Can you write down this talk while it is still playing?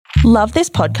Love this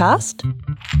podcast?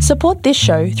 Support this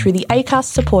show through the Acast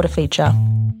supporter feature.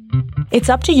 It's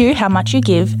up to you how much you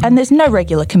give, and there's no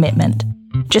regular commitment.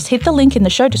 Just hit the link in the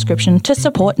show description to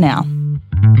support now.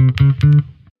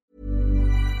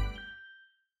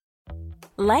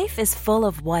 Life is full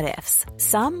of what-ifs.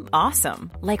 Some awesome,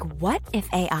 like what if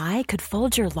AI could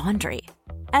fold your laundry?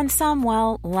 And some,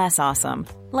 well, less awesome,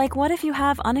 like what if you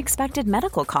have unexpected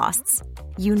medical costs?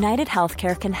 United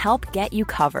Healthcare can help get you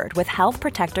covered with Health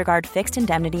Protector Guard fixed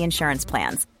indemnity insurance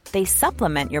plans. They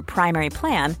supplement your primary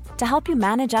plan to help you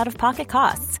manage out-of-pocket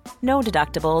costs. No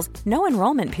deductibles, no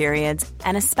enrollment periods,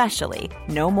 and especially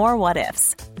no more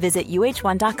what-ifs. Visit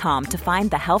uh1.com to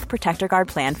find the Health Protector Guard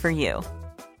plan for you.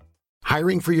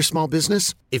 Hiring for your small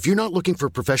business? If you're not looking for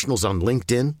professionals on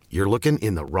LinkedIn, you're looking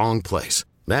in the wrong place.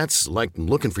 That's like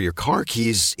looking for your car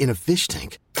keys in a fish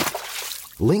tank.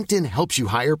 LinkedIn helps you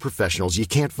hire professionals you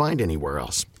can't find anywhere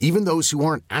else, even those who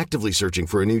aren't actively searching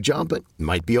for a new job but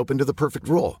might be open to the perfect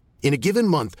role. In a given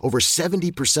month, over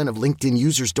 70% of LinkedIn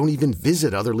users don't even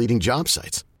visit other leading job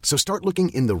sites. So start looking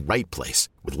in the right place.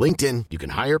 With LinkedIn, you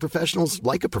can hire professionals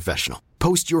like a professional.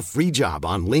 Post your free job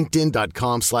on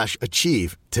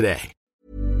linkedin.com/achieve today.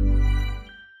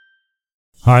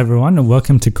 Hi everyone, and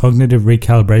welcome to Cognitive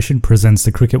Recalibration presents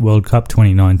the Cricket World Cup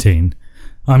 2019.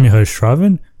 I'm your host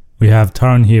Shravan. We have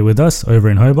Taran here with us over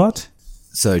in Hobart.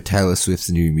 So Taylor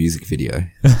Swift's new music video,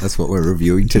 that's what we're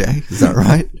reviewing today, is that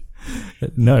right?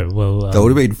 No, well... that would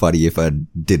have been funny if I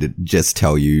didn't just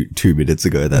tell you 2 minutes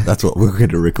ago that that's what we're going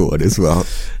to record as well.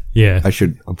 Yeah. I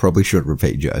probably shouldn't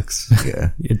repeat jokes. Yeah.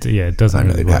 It doesn't I know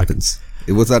really it work. happens.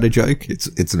 Was that a joke?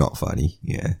 It's not funny.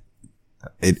 Yeah.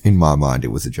 In my mind, it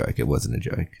was a joke. It wasn't a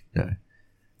joke. No.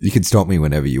 You can stop me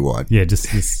whenever you want. Yeah, just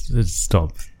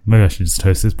stop. Maybe I should just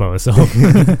host this by myself.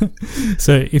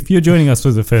 So if you're joining us for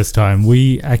the first time,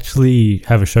 we actually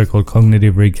have a show called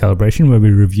Cognitive Recalibration where we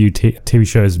review TV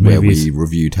shows, movies. Where we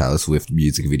review Taylor Swift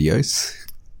music videos.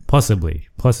 Possibly.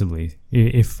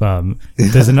 If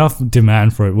there's enough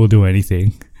demand for it, we'll do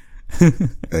anything.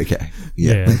 Okay.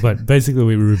 Yeah. But basically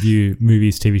we review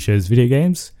movies, TV shows, video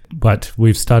games. But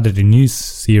we've started a new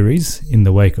series in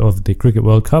the wake of the Cricket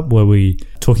World Cup where we're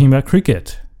talking about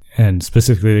cricket and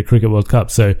specifically the Cricket World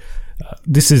Cup. So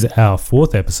this is our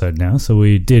fourth episode now. So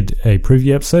we did a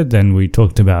preview episode, then we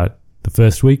talked about the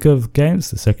first week of games,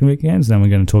 the second week of games, then we're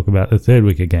going to talk about the third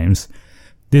week of games.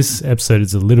 This episode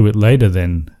is a little bit later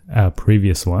than our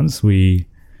previous ones. We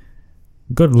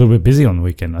got a little bit busy on the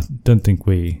weekend. I don't think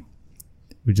we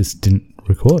just didn't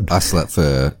record. I slept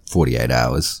for 48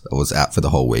 hours. I was out for the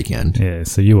whole weekend. Yeah,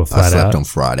 so you were flat out. I slept on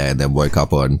Friday and then woke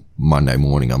up on Monday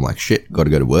morning. I'm like, shit, got to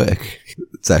go to work.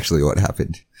 It's actually what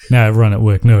happened. Now everyone at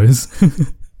work knows.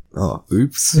 Oh,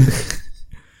 oops.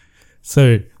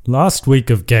 So last week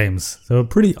of games, they were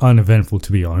pretty uneventful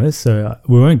to be honest. So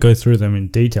we won't go through them in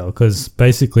detail because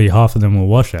basically half of them were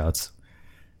washouts.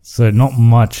 So not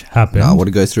much happened. No, I want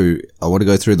to go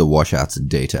through the washouts in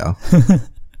detail.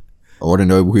 I want to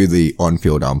know who the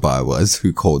on-field umpire was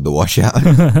who called the washout.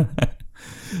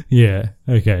 Yeah,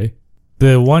 okay.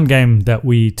 The one game that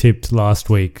we tipped last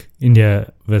week,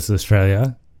 India versus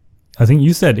Australia, I think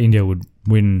you said India would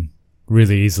win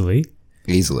really easily.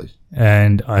 Easily.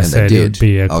 And I said it would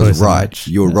be a close I was right. match.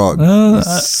 You're wrong. I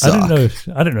don't know.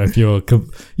 I don't know if you're...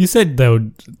 You said they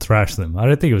would thrash them. I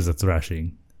don't think it was a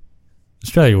thrashing.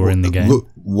 Australia were in the game. Look,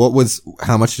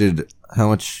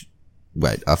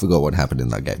 wait, I forgot what happened in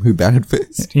that game. Who batted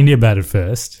first? India batted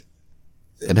first.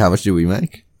 And how much did we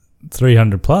make?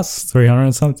 300 plus, 300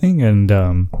 and something. And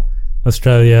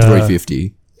Australia...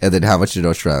 350. And then how much did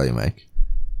Australia make?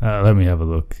 Let me have a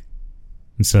look.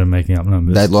 Instead of making up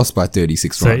numbers. They lost by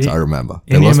 36 runs, I remember.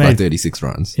 They India lost by 36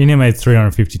 runs. India made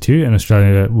 352 and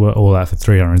Australia were all out for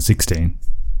 316.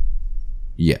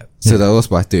 Yeah. So they lost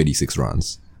by 36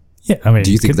 runs. Yeah, I mean...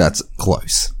 Do you think that's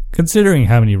close? Considering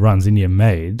how many runs India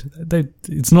made,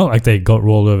 it's not like they got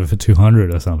rolled over for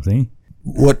 200 or something.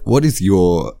 What is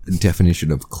your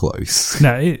definition of close?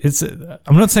 No,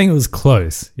 I'm not saying it was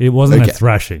close. It wasn't a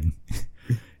thrashing.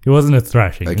 It wasn't a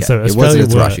thrashing. Okay. So it wasn't a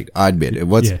thrashing. I admit it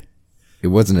was. Yeah. It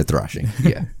wasn't a thrashing.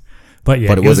 Yeah. But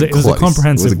it was a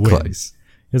comprehensive win. It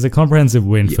was a comprehensive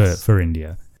win for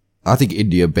India. I think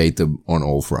India beat them on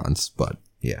all fronts, but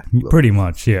yeah. Pretty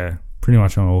much, yeah. Pretty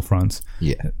much on all fronts.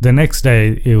 Yeah. The next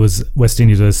day, it was West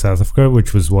Indies versus South Africa,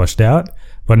 which was washed out,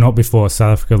 but not before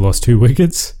South Africa lost 2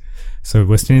 wickets. So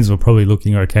West Indies were probably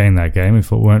looking okay in that game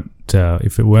if it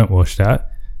weren't washed out.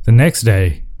 The next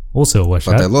day, also washed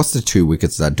out. But they lost the 2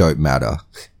 wickets that don't matter.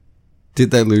 Did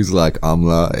they lose like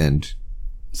Amla and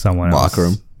someone Markram?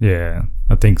 else? Yeah,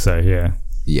 I think so. Yeah.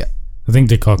 Yeah. I think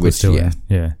De Kock was still in.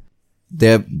 Yeah.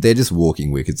 They're just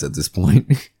walking wickets at this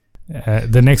point.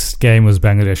 The next game was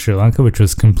Bangladesh Sri Lanka, which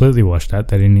was completely washed out.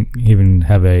 They didn't even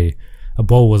have a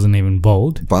ball wasn't even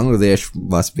bowled. Bangladesh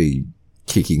must be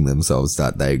kicking themselves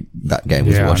that game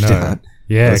was washed out.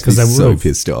 Yeah, because they so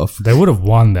pissed off. They would have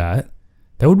won that.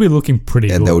 They would be looking pretty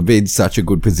good. And they would be in such a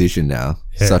good position now.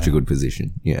 Yeah. Such a good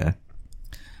position. Yeah.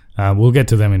 We'll get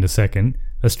to them in a second.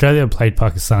 Australia played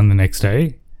Pakistan the next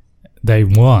day. They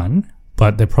won,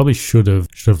 but they probably should have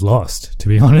lost, to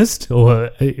be honest,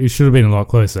 or it should have been a lot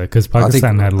closer because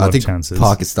Pakistan had a lot of chances.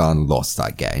 Pakistan lost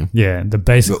that game. Yeah, they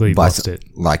basically lost it.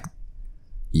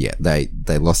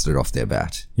 They lost it off their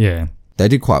bat. Yeah, they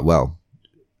did quite well,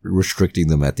 restricting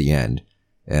them at the end,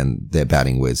 and their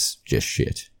batting was just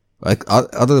shit. Like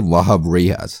other than Wahab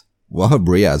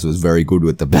Riaz was very good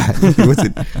with the bat. He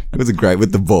wasn't great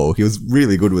with the ball. He was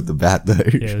really good with the bat, though.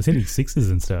 Yeah, he was hitting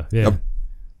sixes and stuff. Yeah.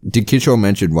 Did Kishore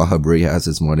mention Wahab Riaz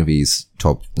as one of his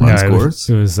top run scorers?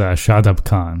 It was Shadab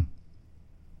Khan.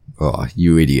 Oh,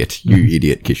 you idiot. You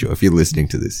idiot, Kishore. If you're listening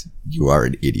to this, you are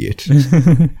an idiot.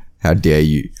 How dare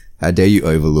you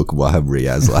overlook Wahab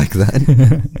Riaz like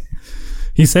that?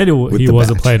 He said he was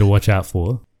a player to watch out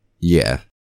for. Yeah.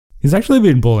 He's actually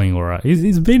been bowling all right.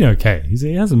 He's been okay.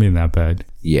 He hasn't been that bad.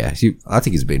 Yeah, I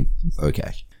think he's been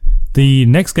okay. The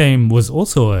next game was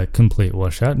also a complete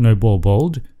washout. No ball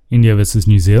bowled. India versus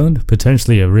New Zealand.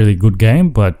 Potentially a really good game,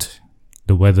 but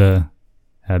the weather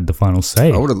had the final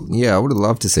say. I would have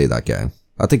loved to see that game.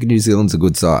 I think New Zealand's a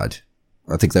good side.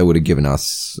 I think they would have given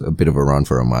us a bit of a run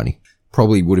for our money.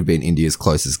 Probably would have been India's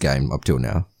closest game up till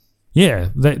now. Yeah,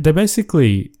 they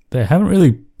haven't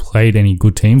really played any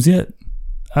good teams yet.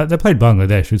 They played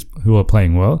Bangladesh, who are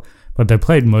playing well, but they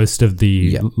played most of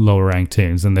the lower ranked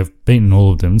teams, and they've beaten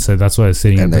all of them. So that's why they're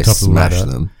sitting at the top of the ladder. And they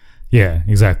smashed them. Yeah,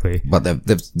 exactly. But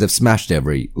they've smashed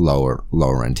every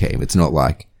lower end team. It's not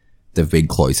like they've been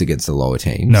close against the lower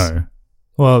teams. No.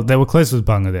 Well, they were close with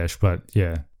Bangladesh, but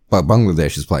yeah. But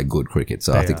Bangladesh has played good cricket,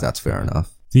 so I think that's fair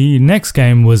enough. The next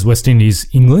game was West Indies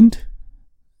England,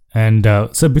 and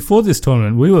so before this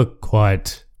tournament, we were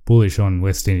quite bullish on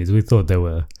West Indies. We thought they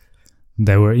were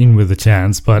in with a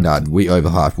chance, but no, we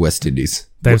overhyped West Indies.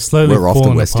 They've slowly fallen apart. We're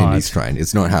off the West Indies train.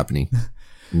 It's not happening.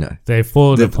 No. They've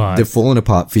fallen apart. They've fallen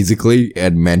apart physically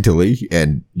and mentally,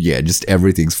 and just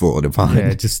everything's fallen apart.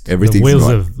 Yeah, just everything's the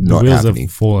wheels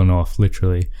have fallen off,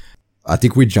 literally. I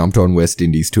think we jumped on West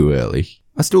Indies too early.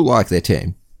 I still like their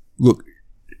team. Look,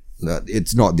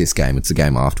 it's not this game, it's the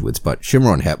game afterwards, but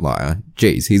Shimron Hetmeyer,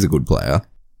 he's a good player.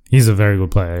 He's a very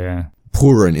good player, yeah.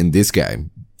 Pooran in this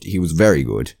game, he was very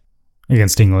good.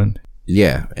 Against England.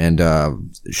 Yeah, and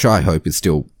Shai Hope is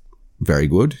still very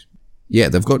good. Yeah,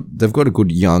 they've got a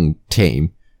good young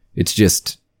team. It's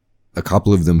just a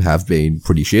couple of them have been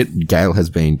pretty shit. Gale has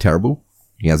been terrible.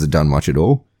 He hasn't done much at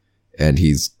all. And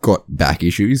he's got back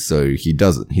issues, so he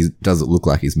doesn't look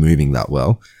like he's moving that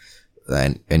well.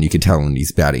 And you can tell when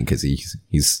he's batting because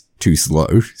he's too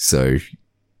slow, so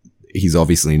he's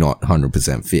obviously not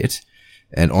 100% fit.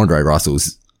 And Andre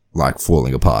Russell's like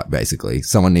falling apart, basically.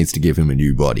 Someone needs to give him a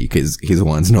new body because his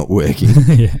one's not working.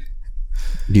 Yeah.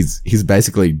 He's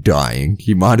basically dying.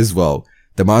 They might as well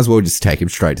just take him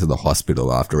straight to the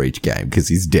hospital after each game because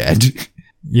he's dead.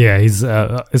 Yeah, he's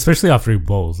especially after he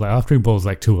bowls. Like after he bowls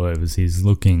like 2 overs, he's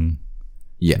looking.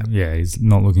 Yeah, he's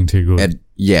not looking too good.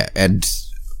 And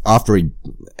after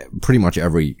pretty much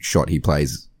every shot he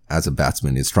plays as a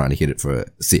batsman is trying to hit it for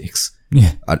 6.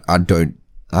 Yeah, I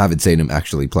haven't seen him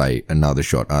actually play another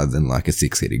shot other than like a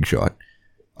 6 hitting shot.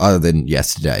 Other than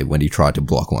yesterday when he tried to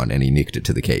block one and he nicked it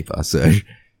to the keeper. So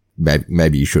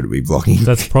maybe you shouldn't be blocking.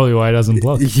 That's probably why he doesn't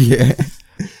block. Yeah.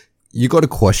 You got to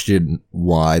question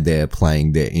why they're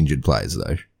playing their injured players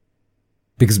though.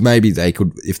 Because maybe they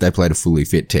could, if they played a fully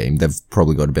fit team, they've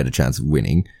probably got a better chance of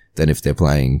winning than if they're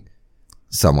playing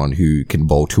someone who can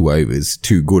bowl 2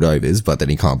 good overs, but then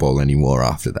he can't bowl any more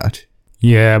after that.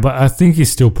 Yeah, but I think he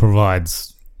still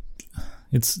provides.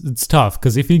 It's tough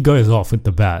because if he goes off with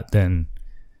the bat, then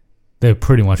they're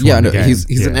pretty much won the game.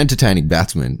 He's an entertaining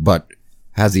batsman, but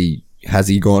has he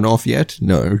gone off yet?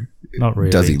 No. Not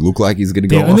really. Does he look like he's going to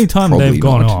go off? The only time Probably they've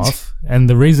gone not. off, and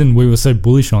the reason we were so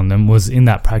bullish on them was in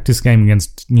that practice game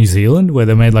against New Zealand where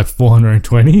they made like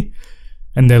 420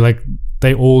 and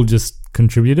they all just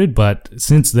contributed, but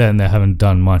since then they haven't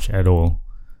done much at all.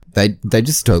 They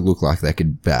just don't look like they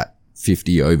could bat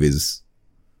 50 overs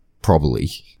properly.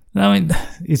 I mean,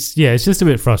 it's just a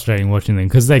bit frustrating watching them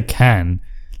because they can.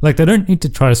 Like, they don't need to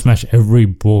try to smash every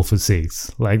ball for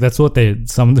 6. Like, that's what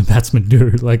some of the batsmen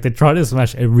do. Like, they try to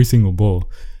smash every single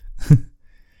ball.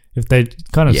 If they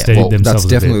kind of steadied themselves that's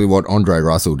definitely what Andre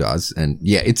Russell does. And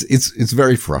yeah, it's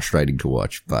very frustrating to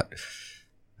watch, but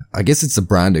I guess it's the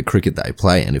brand of cricket they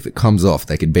play, and if it comes off,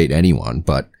 they can beat anyone,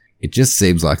 but it just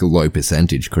seems like a low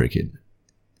percentage cricket.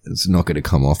 It's not going to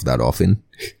come off that often.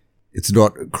 It's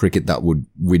not cricket that would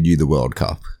win you the World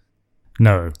Cup.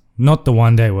 No, not the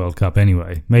one-day World Cup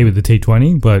anyway. Maybe the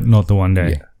T20, but not the one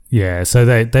day. Yeah, so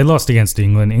they lost against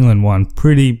England. England won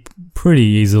pretty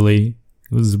easily.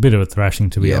 It was a bit of a thrashing,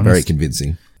 to be honest. Yeah, very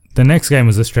convincing. The next game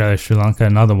was Australia-Sri Lanka,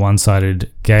 another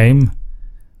one-sided game.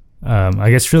 I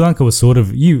guess Sri Lanka was sort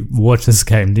of... You watched this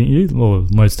game, didn't you? Or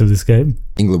most of this game?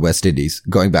 England-West Indies.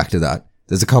 Going back to that,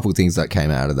 there's a couple of things that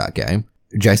came out of that game.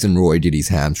 Jason Roy did his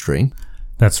hamstring.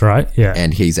 That's right, yeah.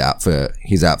 And he's out for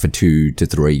 2 to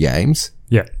 3 games.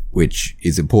 Yeah. Which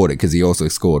is important because he also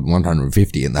scored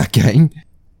 150 in that game.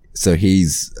 So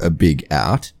he's a big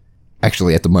out.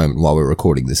 Actually, at the moment, while we're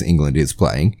recording this, England is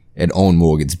playing. And Owen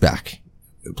Morgan's back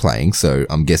playing. So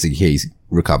I'm guessing he's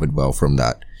recovered well from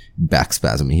that back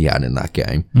spasm he had in that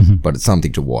game. Mm-hmm. But it's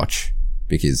something to watch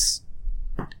because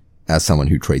as someone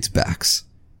who treats backs,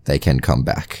 they can come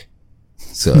back.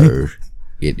 So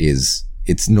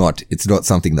it's not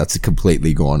something that's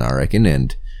completely gone, I reckon.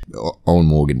 And Owen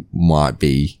Morgan might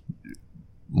be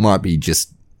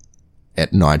just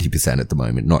at 90% at the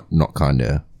moment, not kind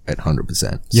of at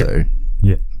 100%. Yep. So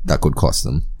yeah, that could cost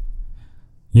them.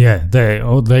 Yeah,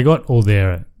 they got all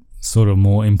their sort of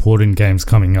more important games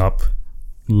coming up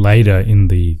later in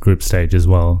the group stage as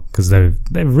well, because they've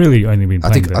really only been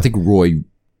playing. I think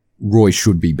Roy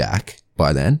should be back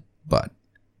by then, but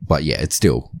yeah, it's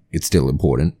still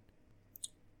important.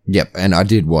 Yep, and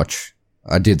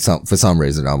for some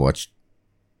reason I watched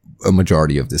a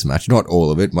majority of this match, not all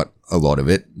of it, but a lot of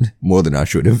it, more than I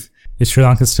should have. Is Sri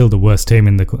Lanka still the worst team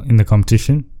in the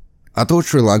competition? I thought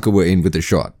Sri Lanka were in with a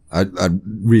shot. I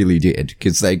really did,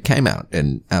 because they came out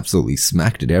and absolutely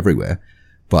smacked it everywhere.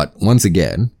 But once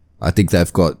again, I think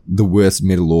they've got the worst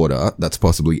middle order that's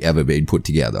possibly ever been put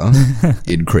together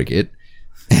in cricket.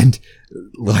 And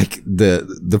like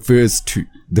the first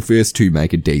two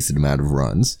make a decent amount of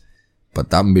runs, but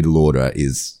that middle order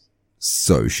is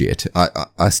so shit.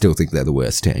 I still think they're the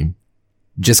worst team.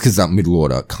 Just because that middle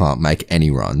order can't make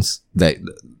any runs. They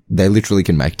literally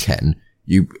can make 10.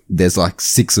 There's like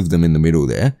 6 of them in the middle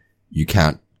there. You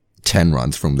count 10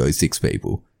 runs from those 6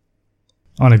 people.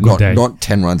 On a good day. Not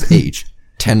 10 runs each.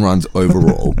 10 runs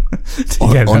overall.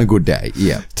 on a good day,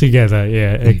 yeah. Together,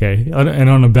 yeah, okay. And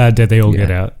on a bad day, they all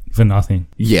get out for nothing.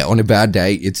 Yeah, on a bad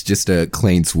day, it's just a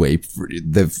clean sweep.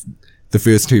 The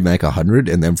first 2 make 100,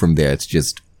 and then from there, it's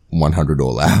just 100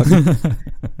 all out.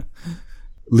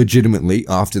 Legitimately,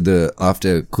 after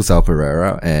Kusal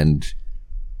Pereira and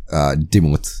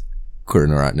Dimuth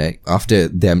Kurunaratne,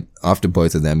 after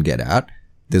both of them get out,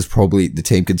 there's probably the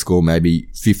team can score maybe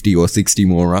 50 or 60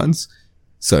 more runs.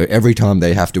 So every time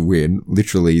they have to win,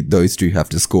 literally those two have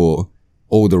to score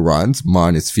all the runs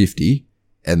minus 50,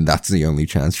 and that's the only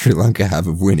chance Sri Lanka have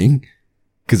of winning.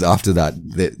 Because after that,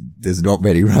 there's not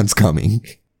many runs coming.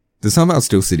 They're somehow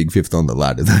still sitting 5th on the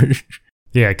ladder though.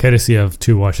 Yeah, courtesy of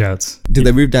 2 washouts. Did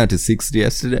they move down to 6th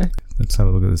yesterday? Let's have a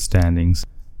look at the standings.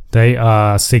 They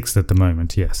are 6th at the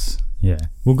moment, yes. Yeah.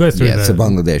 We'll go through so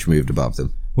Bangladesh moved above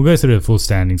them. We'll go through the full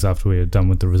standings after we're done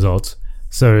with the results.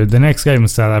 So the next game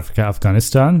was South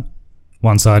Africa-Afghanistan.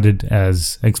 One-sided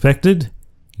as expected.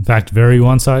 In fact, very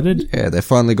one-sided. Yeah, they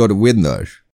finally got a win though.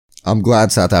 I'm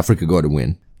glad South Africa got a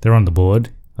win. They're on the board.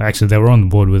 Actually, they were on the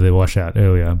board with their washout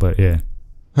earlier, but yeah.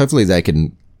 Hopefully they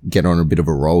can get on a bit of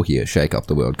a roll here, shake up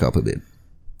the World Cup a bit.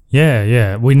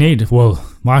 Yeah. Well,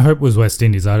 my hope was West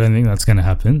Indies. I don't think that's going to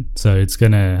happen. So it's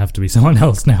going to have to be someone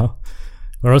else now.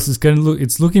 Or else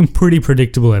it's looking pretty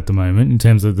predictable at the moment in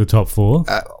terms of the top 4.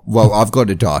 Well, I've got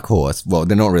a dark horse. Well,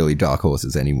 they're not really dark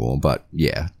horses anymore, but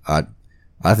yeah,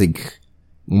 I think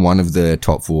one of the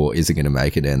top 4 isn't going to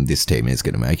make it, and this team is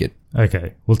going to make it.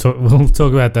 Okay, we'll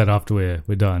talk about that after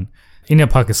we're done.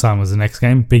 India-Pakistan was the next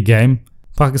game, big game.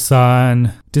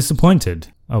 Pakistan disappointed,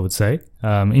 I would say.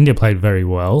 India played very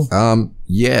well.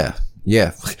 Yeah.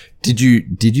 Did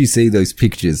you see those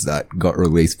pictures that got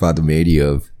released by the media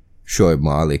of Shoaib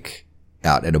Malik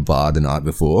out at a bar the night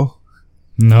before?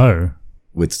 No.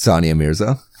 With Sania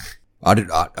Mirza?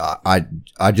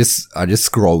 I just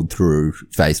scrolled through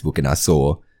Facebook and I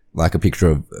saw like a picture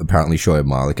of apparently Shoaib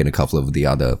Malik and a couple of the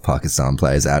other Pakistan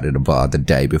players out at a bar the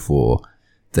day before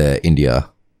the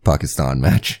India-Pakistan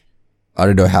match. I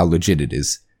don't know how legit it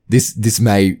is. This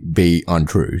may be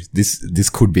untrue. This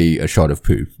could be a shot of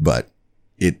poop, but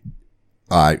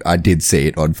I did see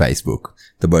it on Facebook,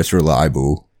 the most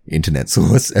reliable internet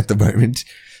source at the moment.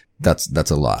 That's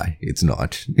a lie. It's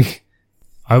not.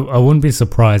 I wouldn't be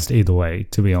surprised either way,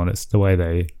 to be honest, the way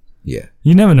they Yeah.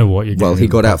 You never know what you're getting. Well, he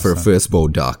got out for a Pakistan. first ball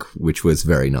duck, which was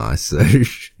very nice. So.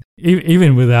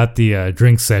 Even without the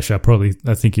drink sesh, I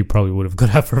think he probably would have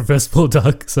got out for a first ball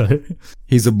duck. So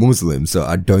He's a Muslim, so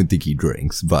I don't think he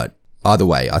drinks. But either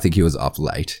way, I think he was up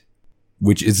late,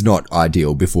 which is not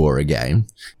ideal before a game.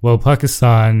 well,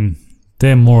 Pakistan,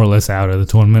 they're more or less out of the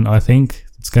tournament. I think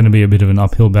it's going to be a bit of an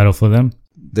uphill battle for them.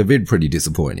 They've been pretty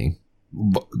disappointing.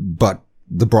 But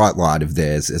the bright light of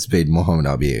theirs has been Mohamed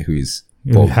Abir, who's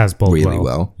Has bowled really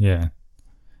well. Yeah,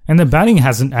 and the batting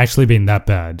hasn't actually been that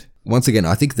bad. Once again,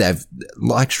 I think they've,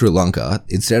 like Sri Lanka,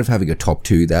 instead of having a top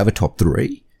 2, they have a top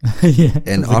 3. Yeah,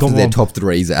 And they've after got their one- top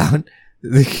 3's out,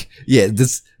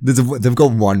 they've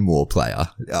got one more player.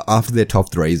 After their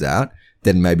top 3's out,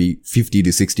 then maybe 50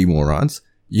 to 60 more runs.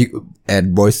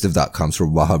 And most of that comes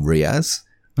from Wahab Riaz.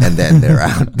 And then they're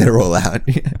out. They're all out.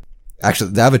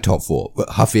 Actually, they have a top 4,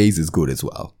 but Hafiz is good as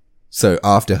well. So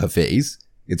after Hafiz,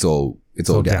 it's all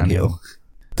downhill.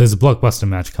 There's a blockbuster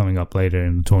match coming up later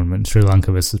in the tournament, Sri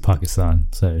Lanka versus Pakistan.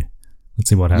 So let's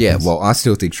see what happens. Yeah, well, I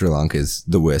still think Sri Lanka is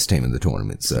the worst team in the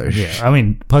tournament. So yeah, I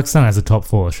mean, Pakistan has a top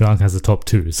 4, Sri Lanka has a top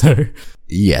 2. So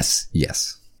yes.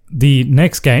 the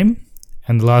next game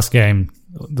and the last game,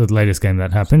 the latest game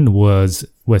that happened was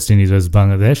West Indies versus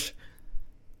Bangladesh.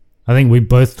 I think we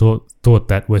both thought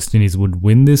that West Indies would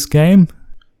win this game.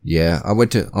 Yeah, I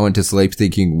went to sleep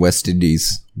thinking West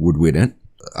Indies would win it.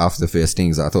 After the first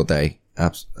innings, I thought they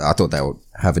would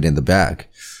have it in the bag.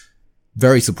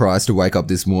 Very surprised to wake up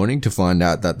this morning to find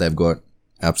out that they've got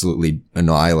absolutely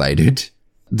annihilated.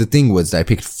 The thing was they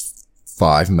picked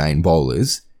 5 main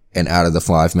bowlers, and out of the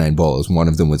 5 main bowlers, one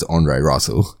of them was Andre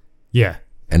Russell. Yeah.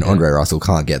 And Andre Russell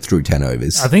can't get through 10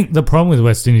 overs. I think the problem with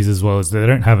West Indies as well is they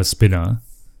don't have a spinner,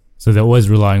 so they're always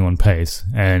relying on pace.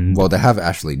 And Well, they have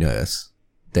Ashley Nurse.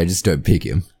 They just don't pick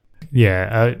him.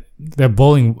 yeah, their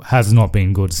bowling has not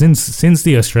been good since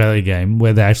the Australia game,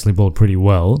 where they actually bowled pretty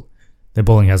well. Their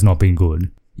bowling has not been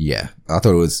good. Yeah, I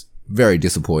thought it was very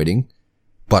disappointing.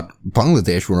 But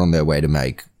Bangladesh were on their way to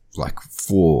make like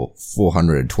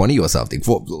 420 or something,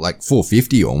 like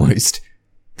 450 almost.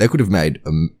 They could have made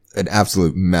an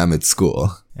absolute mammoth score.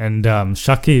 And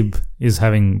Shakib is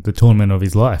having the tournament of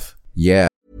his life. Yeah.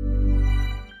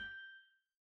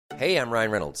 Hey, I'm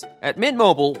Ryan Reynolds. At Mint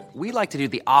Mobile, we like to do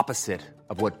the opposite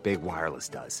of what Big Wireless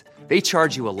does. They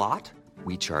charge you a lot,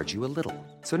 we charge you a little.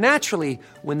 So naturally,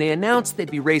 when they announced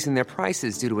they'd be raising their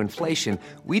prices due to inflation,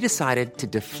 we decided to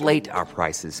deflate our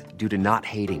prices due to not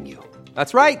hating you.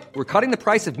 That's right. We're cutting the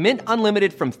price of Mint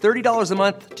Unlimited from $30 a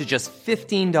month to just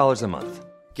 $15 a month.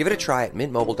 Give it a try at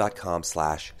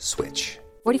mintmobile.com/switch.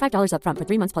 $45 up front for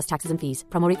 3 months plus taxes and fees.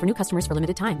 Promo rate for new customers for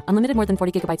limited time. Unlimited more than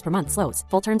 40 gigabytes per month. Slows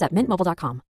full terms at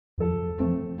mintmobile.com.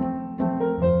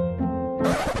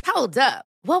 Hold up.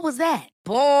 What was that?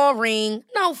 Boring.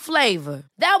 No flavor.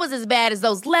 That was as bad as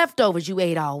those leftovers you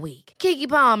ate all week. Keke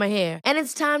Palmer here, and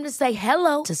it's time to say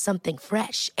hello to something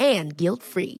fresh and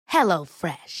guilt-free. Hello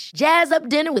Fresh. Jazz up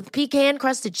dinner with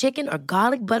pecan-crusted chicken or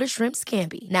garlic butter shrimp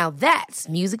scampi. Now that's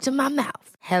music to my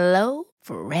mouth. Hello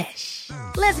Fresh.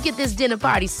 Let's get this dinner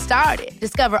party started.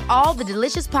 Discover all the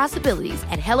delicious possibilities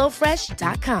at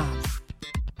hellofresh.com.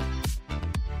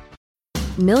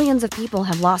 Millions of people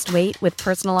have lost weight with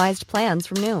personalized plans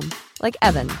from Noom. Like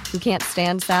Evan, who can't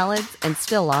stand salads and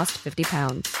still lost 50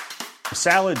 pounds.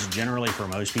 Salads generally for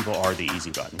most people are the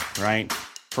easy button, right?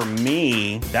 For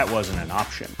me, that wasn't an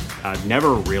option. I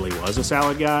never really was a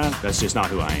salad guy. That's just not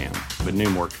who I am. But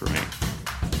Noom worked for me.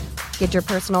 Get your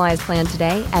personalized plan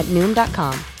today at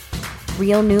Noom.com.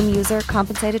 Real Noom user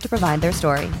compensated to provide their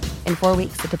story. In 4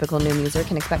 weeks, the typical Noom user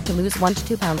can expect to lose 1 to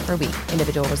 2 pounds per week.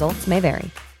 Individual results may vary.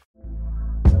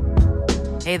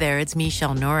 Hey there, it's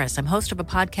Michelle Norris. I'm host of a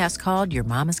podcast called Your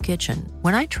Mama's Kitchen.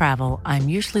 When I travel, I'm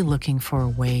usually looking for a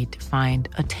way to find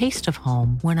a taste of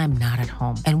home when I'm not at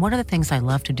home. And one of the things I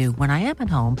love to do when I am at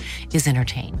home is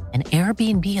entertain. And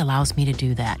Airbnb allows me to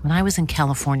do that. When I was in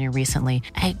California recently,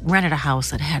 I rented a house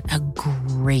that had a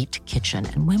great kitchen.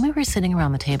 And when we were sitting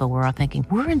around the table, we were all thinking,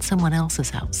 we're in someone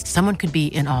else's house. Someone could be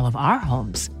in all of our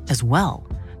homes as well.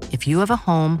 If you have a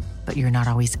home, but you're not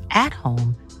always at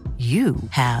home, you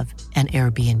have an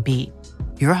Airbnb.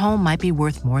 Your home might be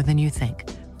worth more than you think.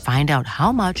 Find out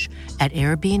how much at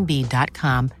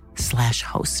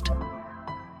airbnb.com/host.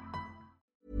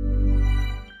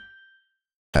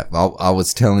 I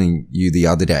was telling you the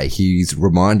other day, he's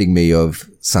reminding me of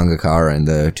Sangakkara in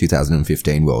the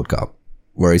 2015 World Cup,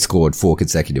 where he scored 4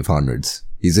 consecutive hundreds.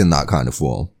 He's in that kind of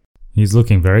form. He's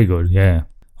looking very good, yeah.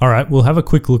 All right, we'll have a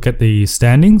quick look at the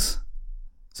standings.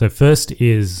 So first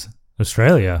is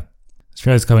Australia.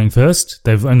 Australia's coming first.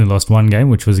 They've only lost 1 game,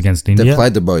 which was against India. They've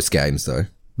played the most games, though.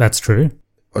 That's true.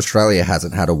 Australia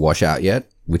hasn't had a washout yet,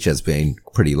 which has been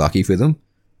pretty lucky for them.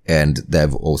 And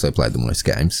they've also played the most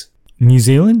games. New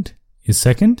Zealand is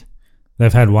second.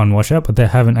 They've had one washout, but they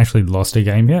haven't actually lost a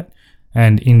game yet.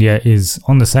 And India is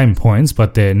on the same points,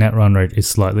 but their net run rate is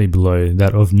slightly below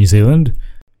that of New Zealand.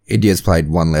 India's played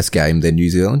one less game than New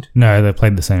Zealand? No, they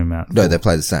played the same amount. No, they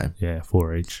played the same. Yeah,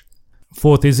 4 each.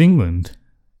 Fourth is England.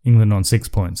 England on 6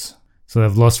 points. So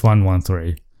they've lost 1, won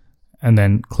 3. And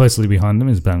then closely behind them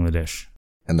is Bangladesh.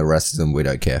 And the rest of them, we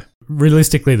don't care.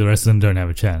 Realistically, the rest of them don't have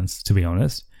a chance, to be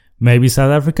honest. Maybe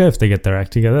South Africa if they get their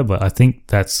act together, but I think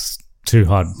that's too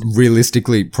hard.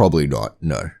 Realistically, probably not,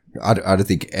 no. I don't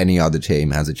think any other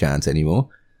team has a chance anymore,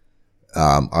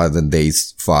 other than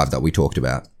these 5 that we talked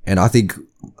about. And I think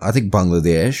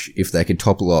Bangladesh, if they could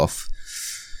topple off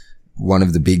one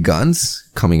of the big guns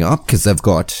coming up, because they've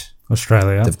got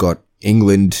Australia, they've got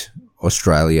England,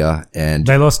 Australia, and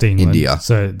they lost to England, India.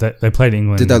 So they played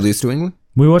England. Did they lose to England?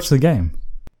 We watched the game.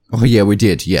 Oh yeah, we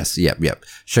did. Yes, yep.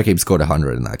 Shakib scored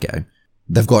 100 in that game.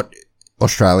 They've got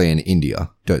Australia and India,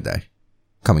 don't they?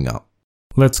 Coming up.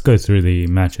 Let's go through the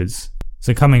matches.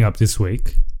 So coming up this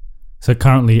week. So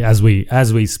currently, as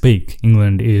we speak,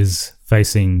 England is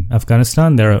facing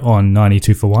Afghanistan. They're on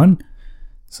 92-1,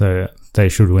 so they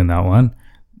should win that one.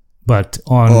 But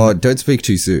on don't speak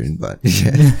too soon. But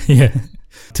yeah, yeah.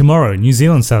 Tomorrow, New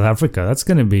Zealand, South Africa. That's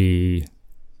going to be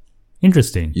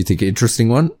interesting. You think an interesting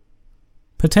one?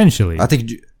 Potentially. I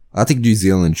think New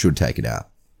Zealand should take it out.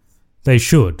 They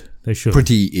should.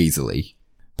 Pretty easily.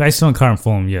 Based on current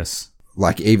form, yes.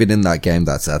 Like even in that game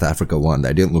that South Africa won,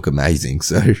 they didn't look amazing.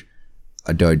 So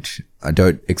I don't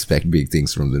expect big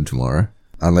things from them tomorrow,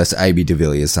 unless AB de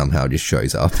Villiers somehow just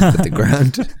shows up at the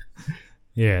ground.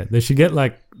 Yeah, they should get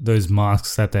like those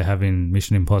masks that they have in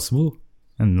Mission Impossible,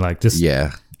 and like just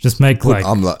make put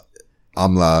like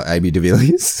Amla AB de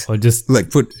Villiers, or just like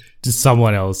put just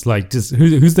someone else, like just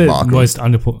who's the Markram. most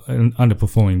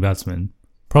underperforming batsman?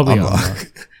 Probably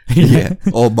Amla. Yeah,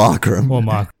 or Markram. Or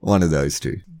Markram. One of those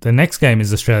two. The next game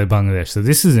is Australia-Bangladesh. So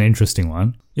this is an interesting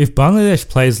one. If Bangladesh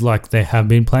plays like they have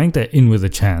been playing, they're in with a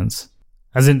chance.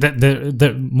 As in,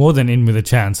 they're more than in with a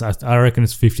chance. I reckon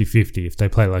it's 50-50 if they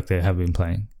play like they have been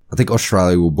playing. I think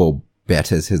Australia will bowl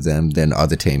better to them than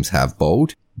other teams have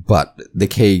bowled. But the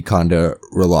key kind of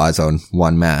relies on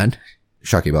one man,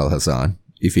 Shakib Al Hasan.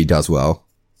 If he does well,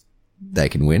 they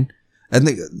can win. And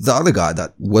the other guy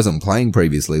that wasn't playing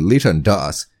previously, Liton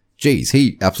Das, geez,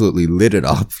 he absolutely lit it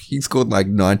up. He scored like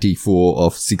 94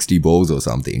 off 60 balls or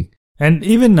something. And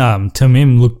even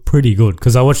Tamim looked pretty good,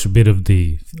 because I watched a bit of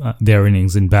their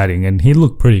innings in batting, and he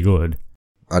looked pretty good.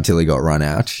 Until he got run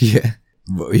out, yeah.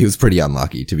 He was pretty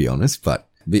unlucky, to be honest, but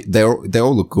they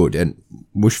all look good, and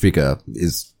Mushfiqur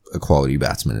is a quality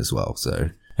batsman as well, so.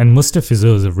 And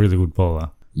Mustafizur is a really good bowler.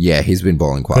 Yeah, he's been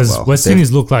bowling quite well. Because West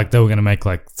Indies looked like they were going to make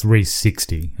like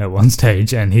 360 at one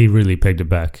stage, and he really pegged it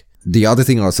back. The other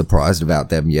thing I was surprised about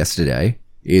them yesterday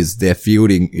is their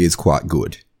fielding is quite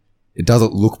good. It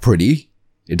doesn't look pretty.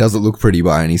 It doesn't look pretty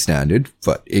by any standard,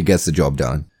 but it gets the job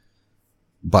done.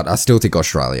 But I still think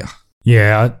Australia.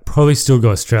 Yeah, I'd probably still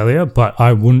go Australia, but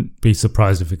I wouldn't be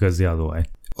surprised if it goes the other way.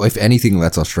 If anything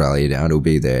lets Australia down, it'll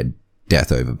be their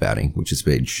death over batting, which has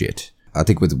been shit. I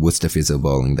think with Mustafizur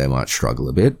bowling, they might struggle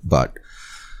a bit, but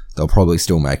they'll probably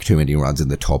still make too many runs in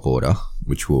the top order,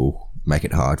 which will make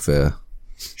it hard for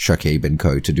Shakib and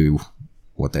co to do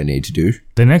what they need to do.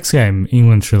 The next game,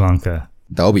 England-Sri Lanka.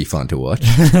 That'll be fun to watch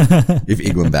if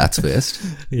England bats first.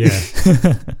 Yeah.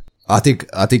 I think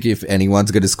if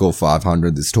anyone's going to score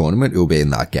 500 this tournament, it'll be in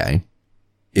that game.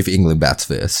 If England bats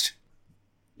first.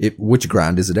 Which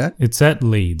ground is it at? It's at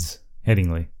Leeds,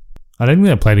 Headingley. I don't think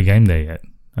they played a game there yet.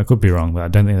 I could be wrong, but I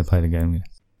don't think they played a game yet.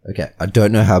 Okay, I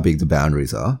don't know how big the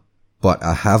boundaries are, but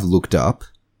I have looked up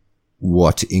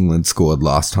what England scored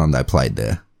last time they played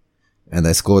there. And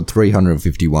they scored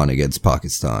 351 against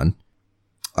Pakistan.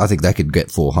 I think they could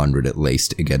get 400 at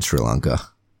least against Sri Lanka.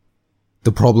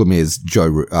 The problem is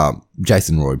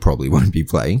Jason Roy probably won't be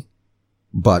playing.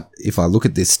 But if I look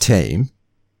at this team,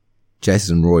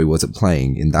 Jason Roy wasn't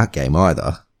playing in that game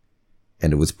either.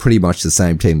 And it was pretty much the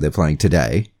same team they're playing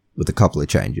today with a couple of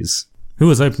changes. Who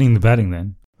was opening the batting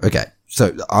then? Okay,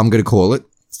 so I'm going to call it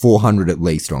 400 at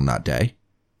least on that day.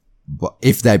 But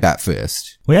if they bat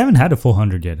first. We haven't had a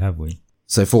 400 yet, have we?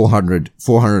 So 400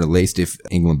 at least if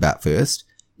England bat first.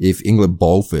 If England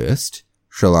bowl first,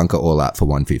 Sri Lanka all out for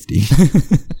 150.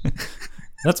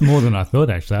 That's more than I thought,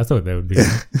 actually. I thought they would be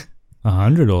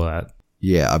 100 all out.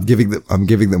 Yeah, I'm giving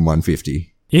them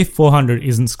 150. If 400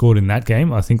 isn't scored in that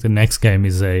game, I think the next game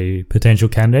is a potential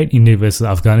candidate, India versus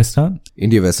Afghanistan.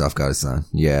 India versus Afghanistan,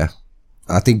 yeah.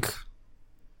 I think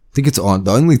I think it's on.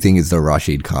 The only thing is the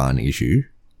Rashid Khan issue,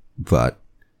 but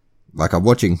like I'm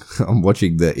watching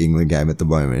the England game at the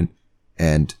moment,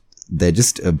 and they're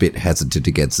just a bit hesitant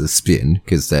against the spin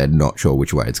because they're not sure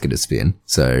which way it's going to spin.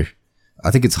 So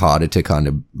I think it's harder to kind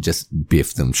of just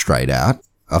biff them straight out,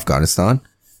 Afghanistan,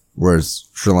 whereas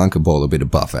Sri Lanka bowl a bit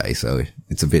of buffet, so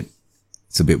it's a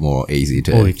bit more easy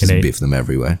to just biff them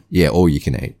everywhere. Yeah, all you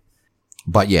can eat.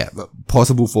 But yeah,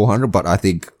 possible 400, but I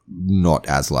think not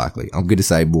as likely. I'm going to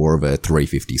say more of a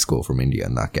 350 score from India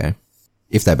in that game,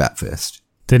 if they bat first.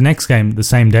 The next game, the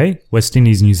same day, West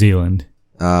Indies, New Zealand.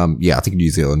 Yeah, I think New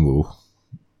Zealand will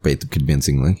beat them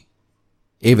convincingly,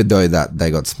 even though that they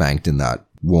got spanked in that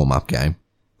warm-up game.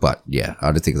 But yeah,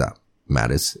 I don't think that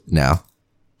matters now.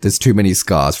 There's too many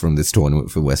scars from this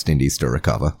tournament for West Indies to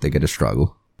recover. They're going to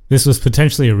struggle. This was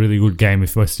potentially a really good game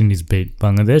if West Indies beat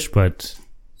Bangladesh, but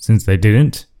since they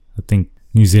didn't, I think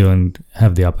New Zealand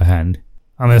have the upper hand.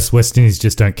 Unless West Indies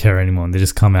just don't care anymore and they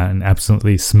just come out and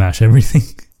absolutely smash everything.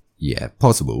 Yeah,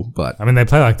 possible, but... I mean, they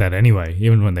play like that anyway,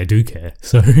 even when they do care,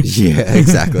 so... Yeah,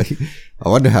 exactly. I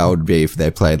wonder how it would be if they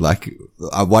played like...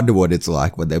 I wonder what it's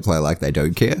like when they play like they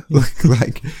don't care.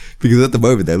 Like, because at the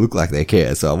moment they look like they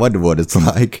care, so I wonder what it's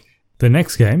like. The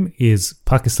next game is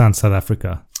Pakistan-South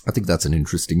Africa. I think that's an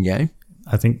interesting game.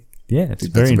 I think, yeah, it's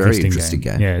a very interesting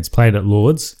game. Yeah, it's played at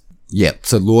Lords. Yeah,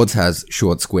 so Lords has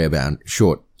short square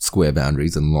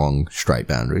boundaries and long straight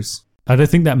boundaries. I don't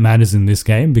think that matters in this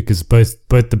game because both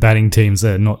the batting teams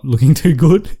are not looking too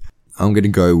good. I'm going to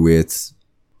go with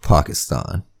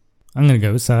Pakistan. I'm going to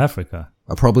go with South Africa.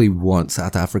 I probably want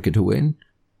South Africa to win,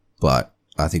 but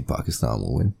I think Pakistan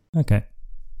will win. Okay.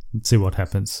 Let's see what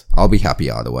happens. I'll be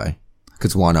happy either way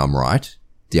because one, I'm right.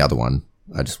 The other one,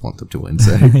 I just want them to win.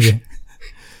 So. Yeah.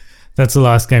 That's the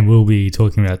last game we'll be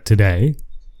talking about today.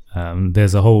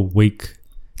 There's a whole week.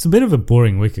 It's a bit of a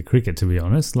boring week of cricket, to be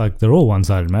honest. Like, they're all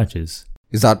one-sided matches.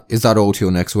 Is that all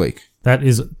till next week? That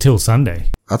is till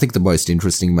Sunday. I think the most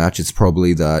interesting match is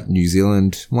probably the New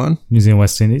Zealand one. New Zealand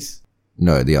West Indies?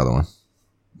 No, the other one.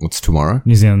 What's tomorrow?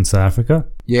 New Zealand South Africa?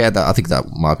 Yeah, I think that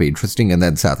might be interesting. And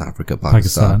then South Africa,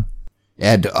 Pakistan.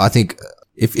 And I think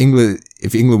if England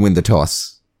win the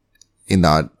toss in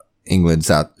that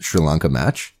England-South Sri Lanka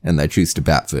match and they choose to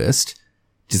bat first,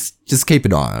 just keep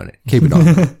an eye on it. Keep an eye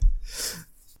on it.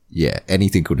 Yeah,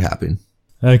 anything could happen.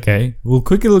 Okay, we'll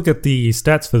quickly look at the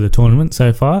stats for the tournament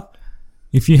so far.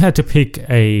 If you had to pick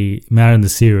a man in the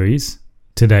series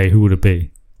today, who would it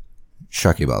be?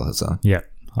 Shakib Al Hasan. Yeah,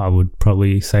 I would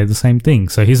probably say the same thing.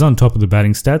 So he's on top of the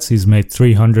batting stats. He's made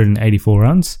 384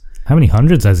 runs. How many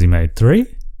hundreds has he made? 3?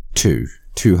 2.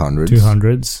 200s.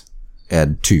 200s.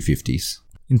 And 250s.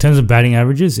 In terms of batting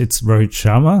averages, it's Rohit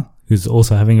Sharma, who's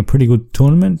also having a pretty good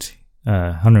tournament.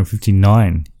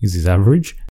 159 is his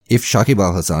average. If Shakib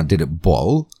Al Hasan didn't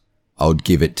bowl, I would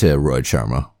give it to Rohit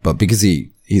Sharma. But because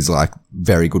he's like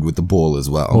very good with the ball as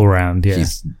well. All round,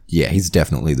 yeah. He's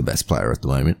definitely the best player at the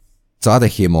moment. It's either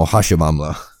him or Hashim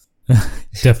Amla.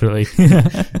 Definitely.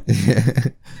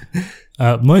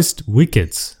 Most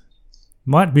wickets.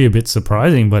 Might be a bit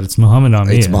surprising, but it's Mohammad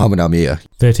Amir. It's Mohammad Amir.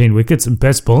 13 wickets.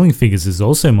 Best bowling figures is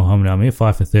also Mohammad Amir,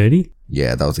 5 for 30.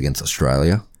 Yeah, that was against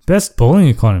Australia. Best bowling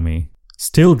economy.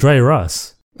 Still Dre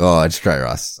Russ. Oh, it's Dre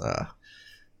Russ.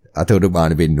 I thought it might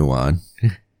have been Nuwan.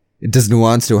 Does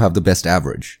Nuwan still have the best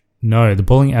average? No, the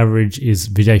bowling average is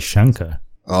Vijay Shankar.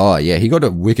 Oh, yeah, he got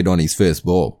a wicket on his first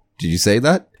ball. Did you see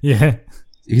that? Yeah.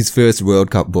 His first World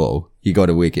Cup ball, he got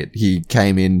a wicket. He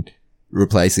came in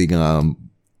replacing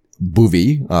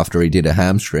Bhuvi after he did a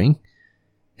hamstring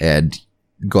and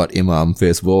got Imam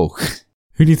first ball.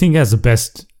 Who do you think has the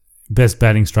best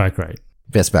batting strike rate?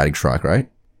 Best batting strike rate?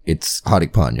 It's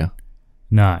Hardik Pandya.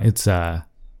 Nah, it's our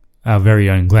very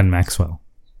own Glenn Maxwell.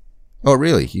 Oh,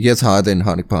 really? He gets higher than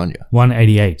Hardik Pandya?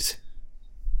 188.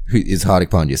 Who is Hardik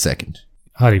Pandya second?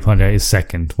 Hardik Pandya is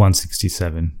second,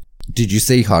 167. Did you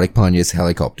see Hardik Pandya's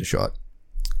helicopter shot?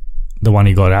 The one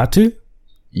he got out to?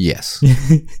 Yes.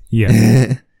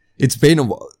 Yeah. It's been a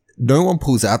while. No one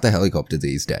pulls out the helicopter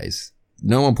these days.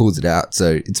 No one pulls it out,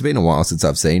 so it's been a while since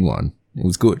I've seen one. It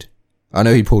was good. I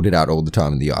know he pulled it out all the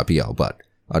time in the IPL, but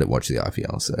I didn't watch the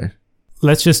IPL, so...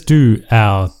 Let's just do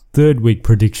our third week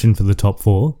prediction for the top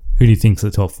 4. Who do you think's the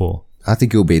top 4? I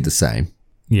think it'll be the same.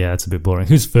 Yeah, that's a bit boring.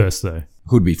 Who's first, though?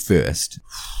 Who'd be first?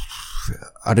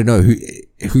 I don't know.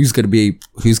 Who's going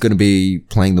to be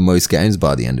playing the most games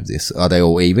by the end of this? Are they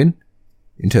all even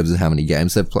in terms of how many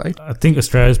games they've played? I think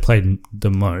Australia's played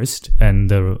the most, and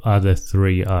the other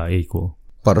 3 are equal.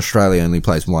 But Australia only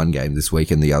plays 1 game this week,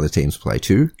 and the other teams play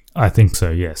 2? I think so,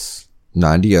 yes.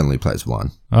 No, India only plays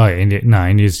 1. Oh, yeah,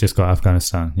 India's just got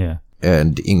Afghanistan, yeah.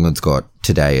 And England's got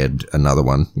today and another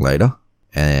one later.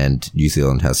 and New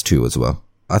Zealand has 2 as well.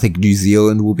 I think New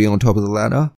Zealand will be on top of the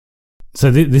ladder.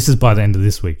 So this is by the end of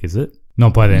this week, is it?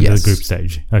 Not by the end of the group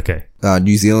stage. Okay.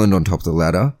 New Zealand on top of the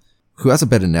ladder. Who has a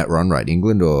better net run rate,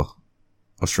 England or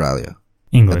Australia?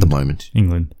 England. At the moment.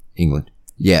 England.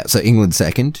 Yeah, so England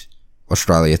second,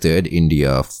 Australia third,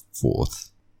 India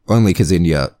fourth. Only because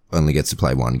India only gets to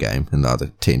play 1 game and the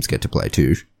other teams get to play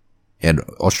 2. And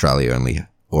Australia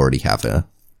already have a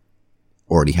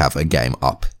game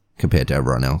up compared to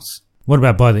everyone else. What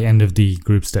about by the end of the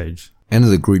group stage? End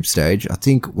of the group stage, I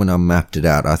think when I mapped it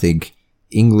out, I think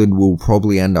England will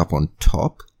probably end up on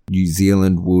top. New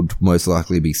Zealand would most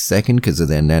likely be second because of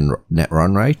their net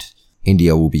run rate.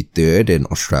 India will be third and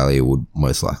Australia would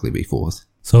most likely be fourth.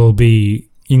 So it'll be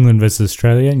England versus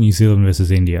Australia, New Zealand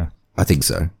versus India. I think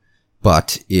so.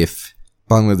 But if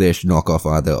Bangladesh knock off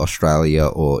either Australia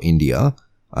or India,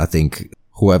 I think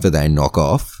whoever they knock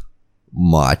off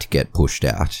might get pushed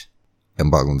out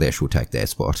and Bangladesh will take their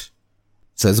spot.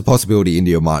 So there's a possibility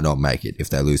India might not make it if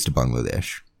they lose to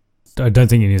Bangladesh. I don't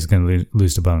think India's going to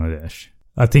lose to Bangladesh.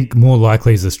 I think more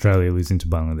likely is Australia losing to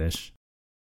Bangladesh.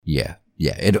 Yeah.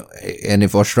 And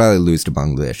if Australia lose to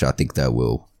Bangladesh, I think they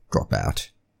will drop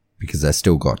out because they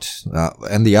still got.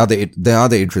 And the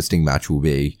other interesting match will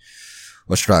be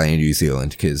Australia and New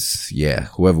Zealand because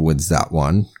whoever wins that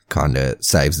one kind of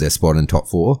saves their spot in top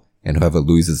 4, and whoever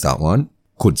loses that one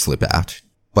could slip out.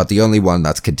 But the only one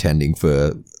that's contending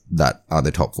for that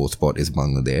other top 4 spot is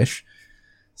Bangladesh.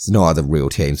 There's no other real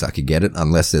teams that could get it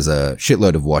unless there's a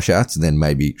shitload of washouts, and then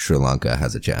maybe Sri Lanka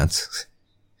has a chance.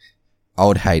 I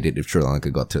would hate it if Sri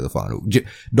Lanka got to the final.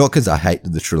 Not because I hate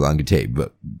the Sri Lanka team,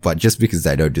 but just because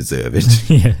they don't deserve it.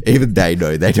 Yeah. Even they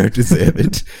know they don't deserve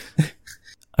it.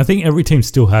 I think every team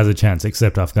still has a chance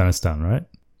except Afghanistan, right?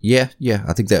 Yeah.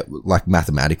 I think that, like,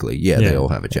 mathematically, they all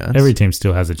have a chance. Every team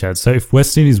still has a chance. So if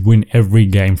West Indies win every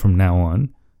game from now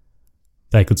on,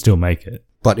 they could still make it.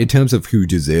 But in terms of who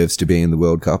deserves to be in the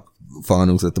World Cup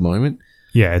finals at the moment,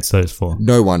 yeah, it's those 4.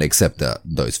 No one except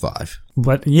those 5.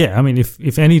 But yeah, I mean,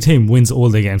 if any team wins all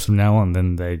their games from now on,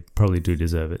 then they probably do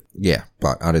deserve it. Yeah,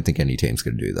 but I don't think any team's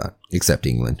going to do that, except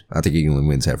England. I think England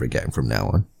wins every game from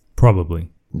now on. Probably.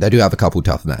 They do have a couple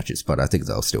tough matches, but I think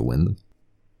they'll still win them.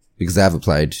 Because they haven't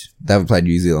played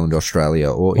New Zealand, Australia,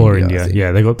 or India.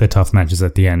 Yeah, they got their tough matches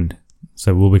at the end.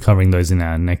 So we'll be covering those in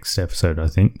our next episode, I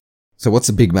think. So what's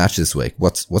the big match this week?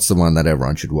 What's the one that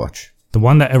everyone should watch? The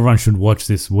one that everyone should watch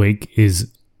this week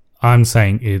is, I'm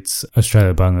saying it's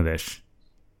Australia-Bangladesh.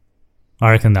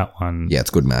 I reckon that one... Yeah, it's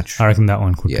a good match. I reckon that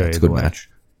one could go it's a good match.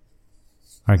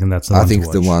 I reckon that's the one to watch. I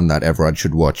think the one that everyone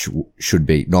should watch should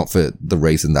be, not for the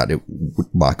reason that it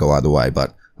might go either way,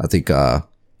 but I think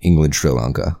England-Sri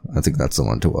Lanka. I think that's the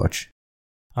one to watch.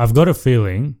 I've got a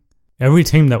feeling every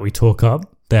team that we talk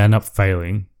up, they end up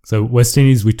failing. So West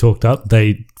Indies we talked up,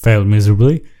 they failed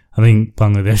miserably. I think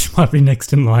Bangladesh might be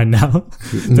next in line now.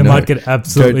 They might get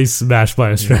absolutely smashed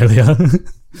by Australia.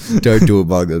 Don't do it,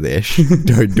 Bangladesh.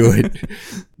 Don't do it.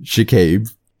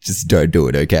 Shakib, just don't do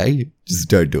it, okay? Just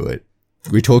don't do it.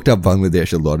 We talked up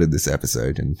Bangladesh a lot in this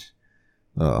episode, and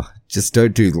just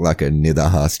don't do like a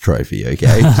Nidahas trophy,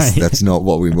 okay? That's not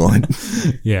what we want.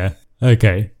 Yeah,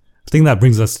 okay. I think that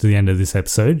brings us to the end of this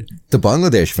episode. The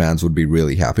Bangladesh fans would be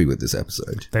really happy with this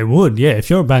episode. They would, yeah. If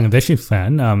you're a Bangladeshi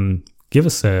fan, give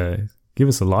us a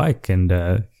like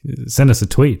and send us a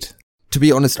tweet. To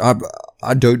be honest, I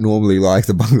don't normally like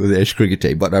the Bangladesh cricket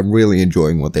team, but I'm really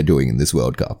enjoying what they're doing in this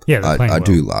World Cup. Yeah, they're playing I well.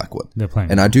 do like what they're playing,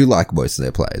 and well. I do like most of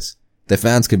their players. Their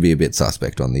fans can be a bit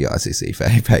suspect on the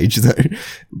ICC page, though,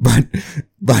 but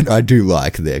I do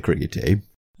like their cricket team.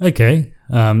 Okay,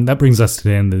 that brings us to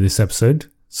the end of this episode.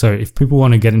 So if people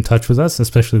want to get in touch with us,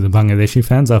 especially the Bangladeshi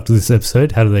fans after this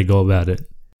episode, how do they go about it?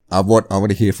 I want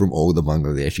to hear from all the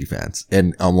Bangladeshi fans,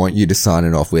 and I want you to sign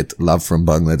it off with love from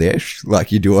Bangladesh,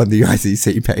 like you do on the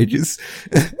ICC pages.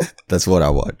 That's what I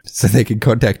want. So they can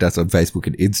contact us on Facebook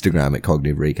and Instagram at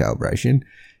Cognitive Recalibration,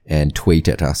 and tweet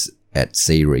at us at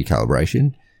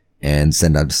CRecalibration, and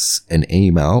send us an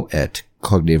email at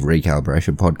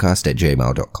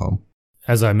cognitiverecalibrationpodcast@gmail.com.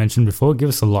 As I mentioned before, give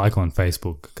us a like on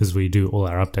Facebook, because we do all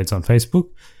our updates on Facebook.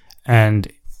 And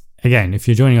again, if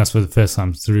you're joining us for the first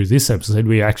time through this episode,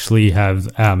 we actually have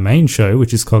our main show,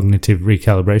 which is Cognitive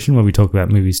Recalibration, where we talk about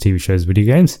movies, TV shows,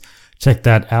 video games. Check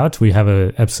that out. We have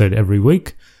an episode every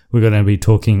week. We're going to be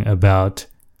talking about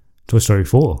Toy Story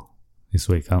 4 this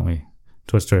week, aren't we?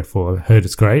 Toy Story 4. I heard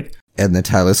it's great. And the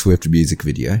Taylor Swift music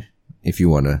video, if you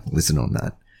want to listen on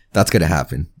that. That's going to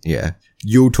happen. Yeah.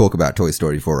 You'll talk about Toy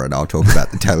Story 4 and I'll talk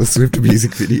about the Taylor Swift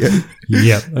music video.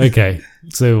 Yep. Okay.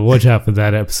 So watch out for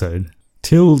that episode.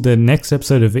 Till the next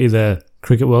episode of either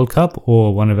Cricket World Cup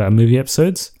or one of our movie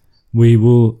episodes, we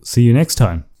will see you next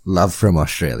time. Love from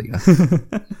Australia.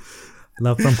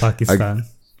 Love from Pakistan.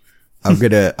 I'm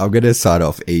gonna sign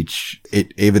off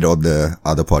even on the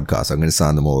other podcast. I'm gonna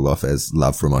sign them all off as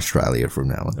love from Australia from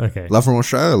now on. Okay. Love from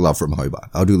Australia, love from Hobart.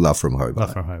 I'll do love from Hobart.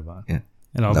 Love from Hobart. Yeah.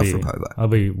 And Love from Hobart. I'll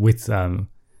be with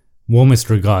warmest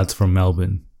regards from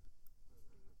Melbourne.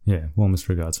 Yeah, warmest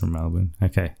regards from Melbourne.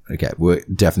 Okay. Okay, we're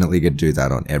definitely gonna do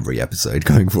that on every episode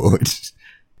going forward.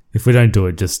 If we don't do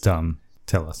it, just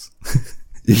tell us.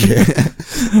 Yeah.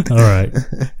 All right.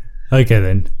 Okay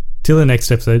then. Till the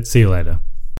next episode. See you later.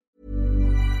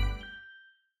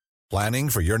 Planning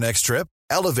for your next trip?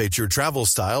 Elevate your travel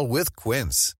style with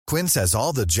Quince. Quince has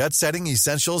all the jet-setting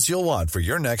essentials you'll want for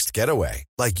your next getaway,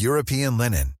 like European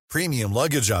linen, premium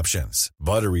luggage options,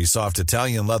 buttery soft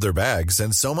Italian leather bags,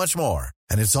 and so much more.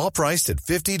 And it's all priced at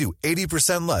 50 to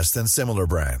 80% less than similar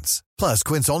brands. Plus,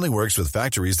 Quince only works with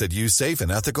factories that use safe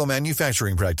and ethical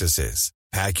manufacturing practices.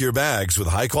 Pack your bags with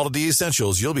high-quality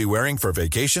essentials you'll be wearing for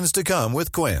vacations to come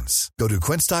with Quince. Go to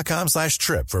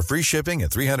quince.com/trip for free shipping and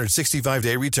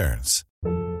 365-day returns.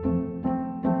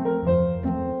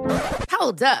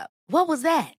 Hold up. What was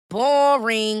that?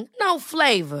 Boring. No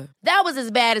flavor. That was as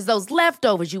bad as those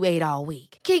leftovers you ate all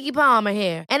week. Keke Palmer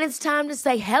here. And it's time to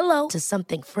say hello to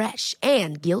something fresh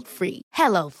and guilt-free.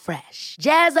 Hello Fresh.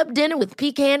 Jazz up dinner with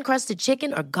pecan-crusted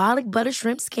chicken or garlic butter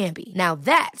shrimp scampi. Now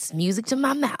that's music to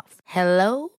my mouth.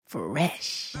 Hello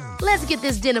Fresh. Let's get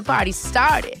this dinner party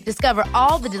started. Discover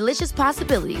all the delicious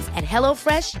possibilities at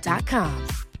HelloFresh.com.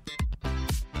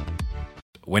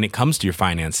 When it comes to your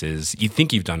finances, you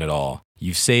think you've done it all.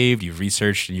 You've saved, you've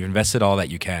researched, and you've invested all that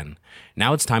you can.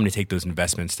 Now it's time to take those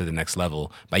investments to the next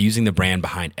level by using the brand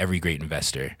behind every great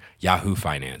investor, Yahoo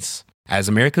Finance. As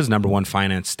America's #1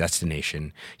 finance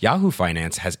destination, Yahoo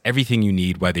Finance has everything you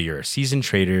need, whether you're a seasoned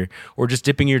trader or just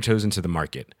dipping your toes into the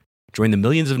market. Join the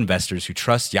millions of investors who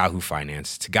trust Yahoo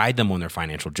Finance to guide them on their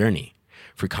financial journey.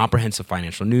 For comprehensive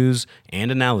financial news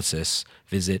and analysis,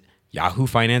 visit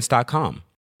yahoofinance.com,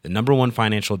 the #1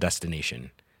 financial destination,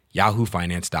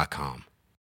 yahoofinance.com.